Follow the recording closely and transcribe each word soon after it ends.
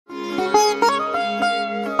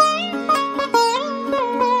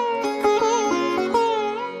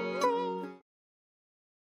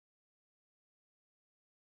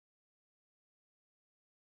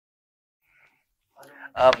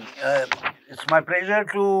Um, uh, it's my pleasure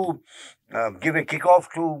to give a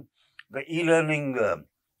kickoff to the e-learning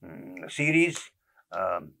series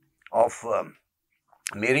um, of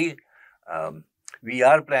Mary. Um, we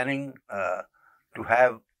are planning to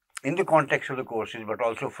have, in the context of the courses, but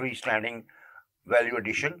also freestanding value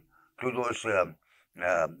addition to those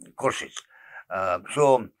courses.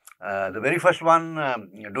 The very first one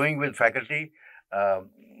doing with faculty, uh,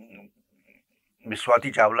 Ms.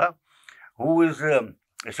 Swati Chawla, who is a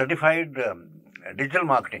certified digital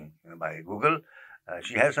marketing by Google.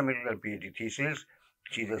 She has submitted her PhD thesis.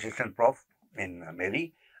 She's assistant prof in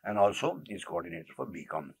Mary and also is coordinator for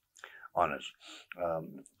BCom honors.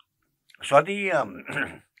 Swati,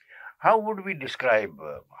 how would we describe,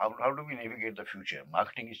 how do we navigate the future?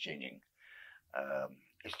 Marketing is changing.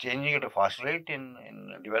 It's changing at a fast rate in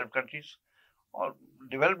developed countries, or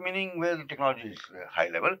developed meaning where the technology is high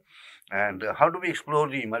level, and how do we explore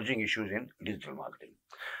the emerging issues in digital marketing?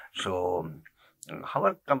 So, how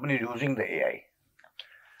are companies using the AI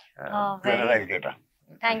to analyze data?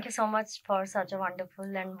 Thank you so much for such a wonderful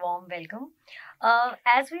and warm welcome.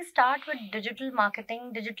 As we start with digital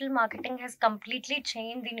marketing has completely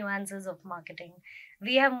changed the nuances of marketing.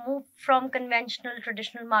 We have moved from conventional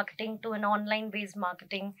traditional marketing to an online based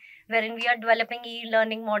marketing, wherein we are developing e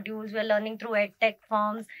learning modules, we are learning through edtech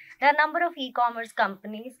firms. There are a number of e commerce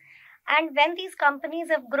companies, and when these companies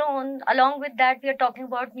have grown, along with that, we are talking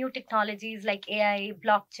about new technologies like AI,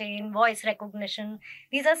 blockchain, voice recognition.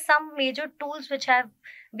 These are some major tools which have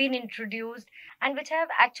been introduced and which have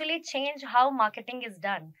actually changed how marketing is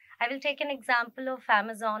done. I will take an example of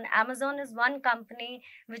Amazon. Amazon is one company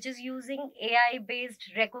which is using AI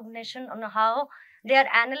based recognition on how they are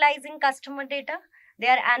analyzing customer data. They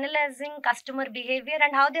are analyzing customer behavior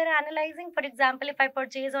and how they are analyzing, for example, if I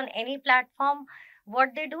purchase on any platform, what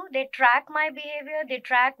they do, they track my behavior, they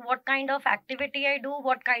track what kind of activity I do,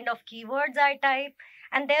 what kind of keywords I type,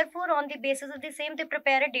 and therefore on the basis of the same they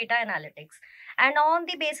prepare a data analytics, and on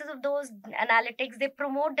the basis of those analytics they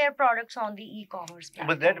promote their products on the e-commerce platforms.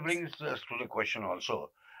 But that brings us to the question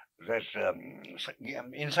also that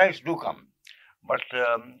insights do come, but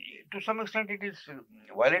to some extent it is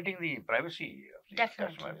violating the privacy of the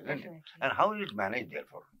customer, isn't it? And how is it managed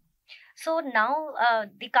therefore? So now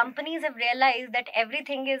the companies have realized that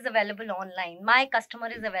everything is available online. My customer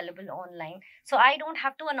is available online. So I don't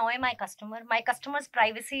have to annoy my customer. My customer's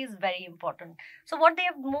privacy is very important. So what they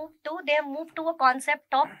have moved to, they have moved to a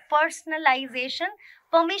concept of personalization,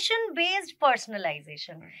 permission based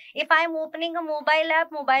personalization. If I'm opening a mobile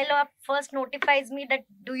app first notifies me that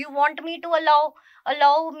do you want me to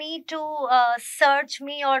allow me to search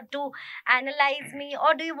me or to analyze me,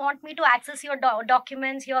 or do you want me to access your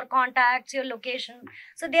documents, your contacts, your location?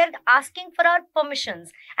 So they're asking for our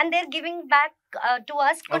permissions and they're giving back to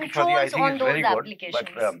us controls on those applications.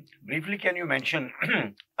 But briefly, can you mention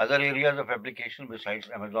other areas of application besides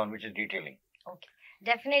Amazon, which is detailing? Okay.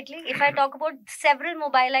 Definitely. If I talk about several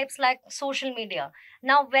mobile apps like social media.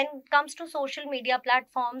 Now, when it comes to social media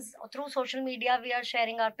platforms, through social media, we are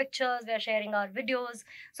sharing our pictures, we are sharing our videos.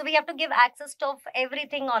 So we have to give access to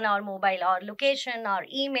everything on our mobile, our location, our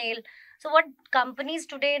email. So what companies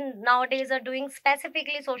today nowadays are doing,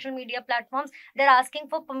 specifically social media platforms, they're asking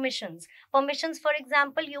for permissions. Permissions, for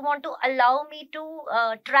example, you want to allow me to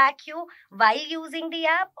track you while using the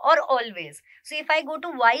app or always. So if I go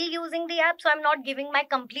to while using the app, so I'm not giving my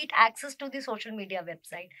complete access to the social media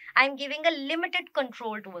website. I'm giving a limited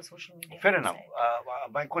control to a social media Fair website. enough.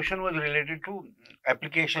 My question was related to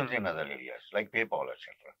applications in other areas like PayPal,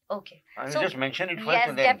 etc. Okay. So just mention it first. Yes,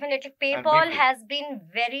 and then definitely. PayPal has been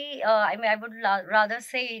very, I would rather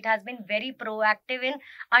say it has been very proactive in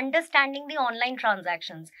understanding the online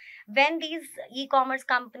transactions. When these e-commerce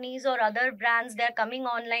companies or other brands, they're coming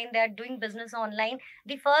online, they're doing business online,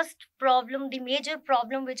 the first problem, the major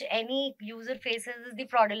problem which any user faces is the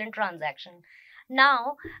fraudulent transaction.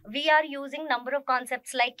 Now, we are using number of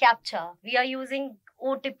concepts like CAPTCHA. We are using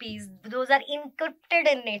OTPs. Those are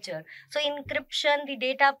encrypted in nature. So encryption, the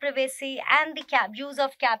data privacy, and the use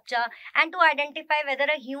of CAPTCHA, and to identify whether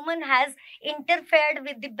a human has interfered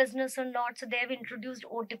with the business or not. So they have introduced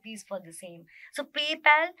OTPs for the same. So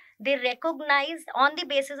PayPal, they recognize on the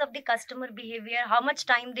basis of the customer behavior how much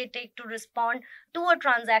time they take to respond to a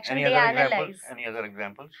transaction. They analyze. Any other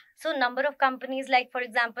examples? So number of companies, like for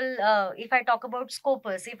example, if I talk about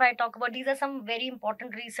Scopus, if I talk about, these are some very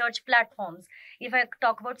important research platforms. If I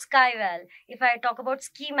talk about Skyval, if I talk about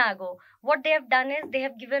Schemago, what they have done is they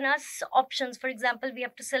have given us options. For example, we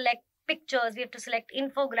have to select pictures, we have to select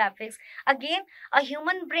infographics. Again, a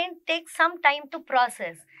human brain takes some time to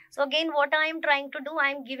process. So again, what I am trying to do, I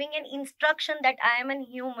am giving an instruction that I am a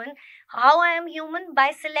human. How I am human?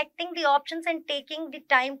 By selecting the options and taking the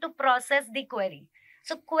time to process the query.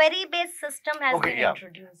 So query-based system has been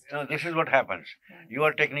introduced. This is what happens. You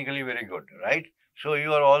are technically very good, right? So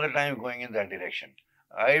you are all the time going in that direction.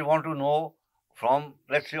 I want to know from,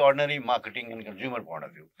 let's say, ordinary marketing and consumer point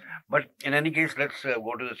of view. But in any case, let's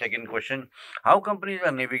go to the second question. How companies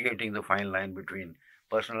are navigating the fine line between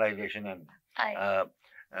personalization and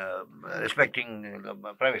respecting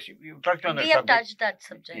privacy? You touched on that subject. We have touched that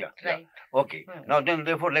subject, right? Yeah. Okay. Now then,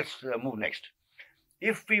 therefore, let's move next.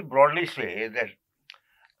 If we broadly say that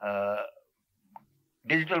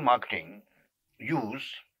digital marketing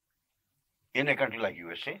use in a country like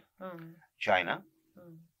USA, China,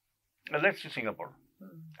 let's say Singapore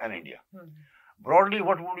and India. Broadly,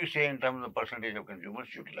 what would you say in terms of the percentage of consumers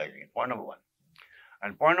utilizing it? Point number one.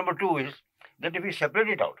 And point number two is that if we separate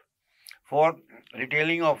it out for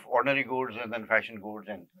retailing of ordinary goods and then fashion goods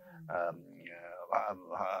and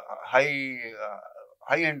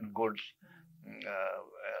high-end goods,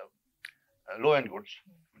 low-end goods,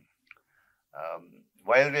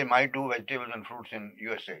 while they might do vegetables and fruits in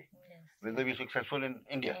USA, will they be successful in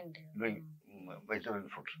India doing vegetables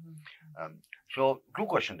and fruits? So, two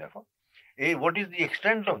questions therefore. A, what is the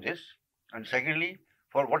extent of this? And secondly,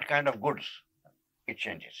 for what kind of goods it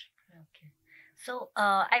changes? Okay. So,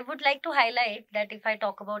 I would like to highlight that if I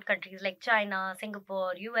talk about countries like China,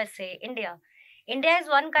 Singapore, USA, India is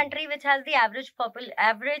one country which has the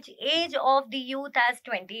average age of the youth as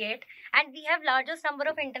 28, and we have largest number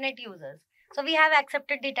of internet users. So, we have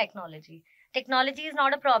accepted the technology. Technology is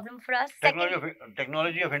not a problem for us.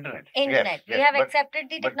 Technology of internet. Internet. Yes, we have accepted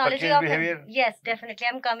the technology of behavior. Yes, definitely.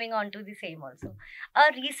 I'm coming on to the same also.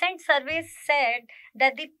 A recent survey said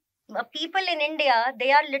that the people in India,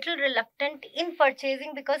 they are little reluctant in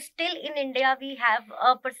purchasing because still in India we have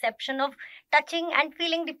a perception of touching and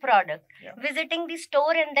feeling the product, visiting the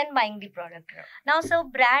store and then buying the product. Now, so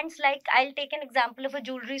brands like, I'll take an example of a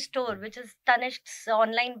jewelry store, which is Tanishq's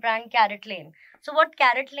online brand Carrot Lane. So what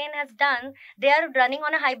Carrot Lane has done, they are running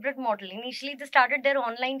on a hybrid model. Initially, they started their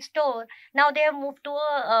online store. Now they have moved to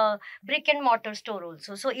a brick and mortar store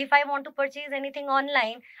also. So if I want to purchase anything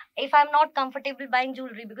online, if I'm not comfortable buying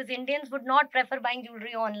jewelry, because Indians would not prefer buying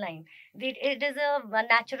jewelry online. It is a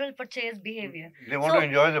natural purchase behavior. They want to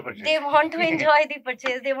enjoy the purchase. They want to enjoy the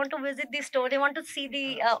purchase. They want to visit the store. They want to see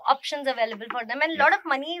the options available for them. And a lot of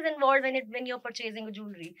money is involved when you're purchasing a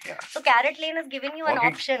jewelry. So Carrot Lane is giving you an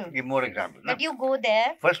option. Give more examples. That you go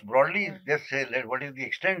there. First, broadly, just say what is the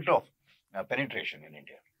extent of penetration in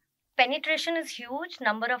India? Penetration is huge.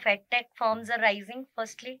 Number of edtech firms are rising.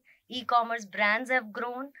 Firstly, e-commerce brands have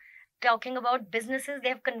grown. Talking about businesses, they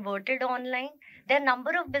have converted online. There are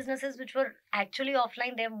number of businesses which were actually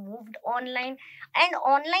offline, they have moved online. And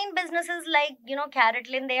online businesses like, Carrot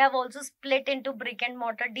Lane, they have also split into brick and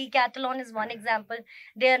mortar. Decathlon is one example.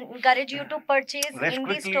 They encourage you to purchase in the store.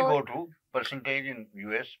 Let's quickly go to percentage in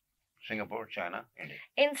US, Singapore, China, India.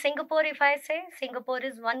 In Singapore, if I say, Singapore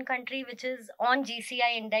is one country which is on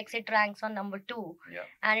GCI index. It ranks on number 2.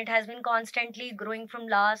 And it has been constantly growing from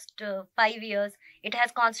last 5 years. It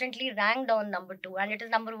has constantly ranked on number 2. And it is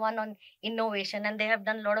number 1 on innovation. And they have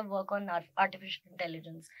done a lot of work on artificial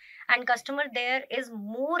intelligence. And customer there is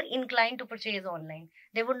more inclined to purchase online.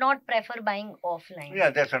 They would not prefer buying offline. Yeah,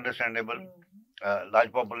 that's understandable.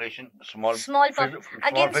 Large population, small small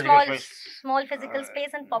physical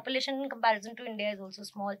space, and population in comparison to India is also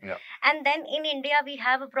small. And then in India we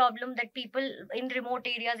have a problem that people in remote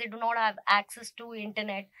areas, they do not have access to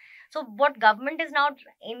internet. So what government is now,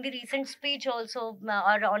 in the recent speech also,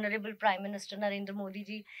 our Honorable Prime Minister Narendra Modi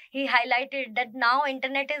ji, he highlighted that now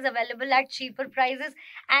internet is available at cheaper prices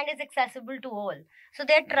and is accessible to all. So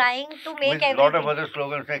they are trying to make everything. A lot of other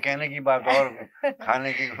slogans say, "Kehne ki baat aur,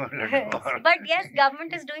 khane ki aur." But yes,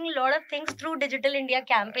 government is doing a lot of things through Digital India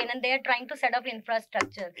campaign, and they are trying to set up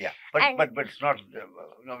infrastructure. Yeah, but it's not.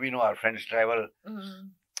 We know our friends travel.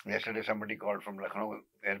 Yesterday, somebody called from Lucknow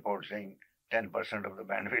airport saying 10% of the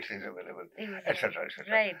bandwidth is available, etc., etc.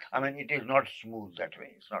 Right. I mean, it is not smooth that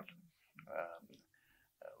way. It's not,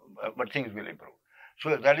 but things will improve.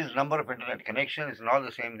 So that is number of internet connections. It's not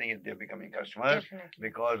the same thing if they're becoming customers. Definitely.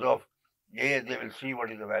 Because of, they will see what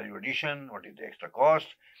is the value addition, what is the extra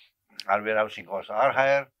cost. Our warehousing costs are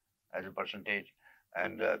higher as a percentage.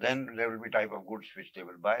 And then there will be type of goods which they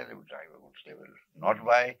will buy, there will be type of goods they will not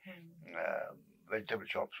buy. Vegetable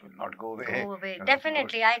shops will not go away.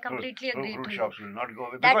 Definitely, I completely agree. Fruit shops will not go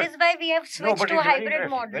away. That is why we have switched to a hybrid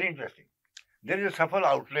model. Very interesting. There is a Safal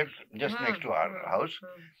outlet just next to our house.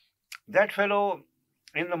 That fellow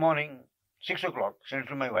in the morning, 6 o'clock, sends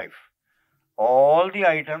to my wife all the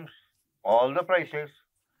items, all the prices,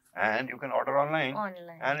 and you can order online,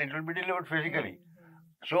 and it will be delivered physically.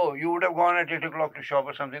 So you would have gone at 8 o'clock to shop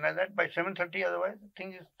or something like that. By 7:30, otherwise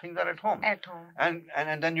things are at home. At home.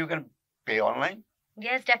 And then you can pay online.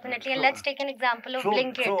 Yes, definitely. And let's take an example of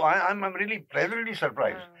Blinkit. So I'm really pleasantly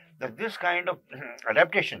surprised that this kind of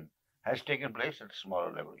adaptation has taken place at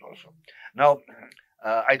smaller levels also. Now,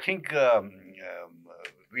 I think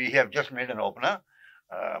we have just made an opener.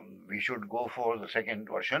 We should go for the second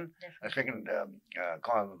version, a second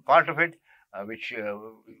part of it, which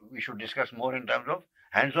we should discuss more in terms of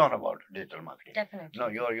hands-on about digital marketing. Definitely. No,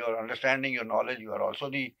 your understanding, your knowledge, you are also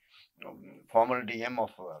the formal DM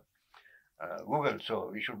of Google, so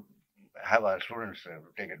we should have our students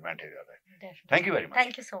take advantage of that. Definitely. Thank you very much.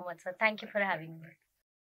 Thank you so much, sir. Thank you for having me.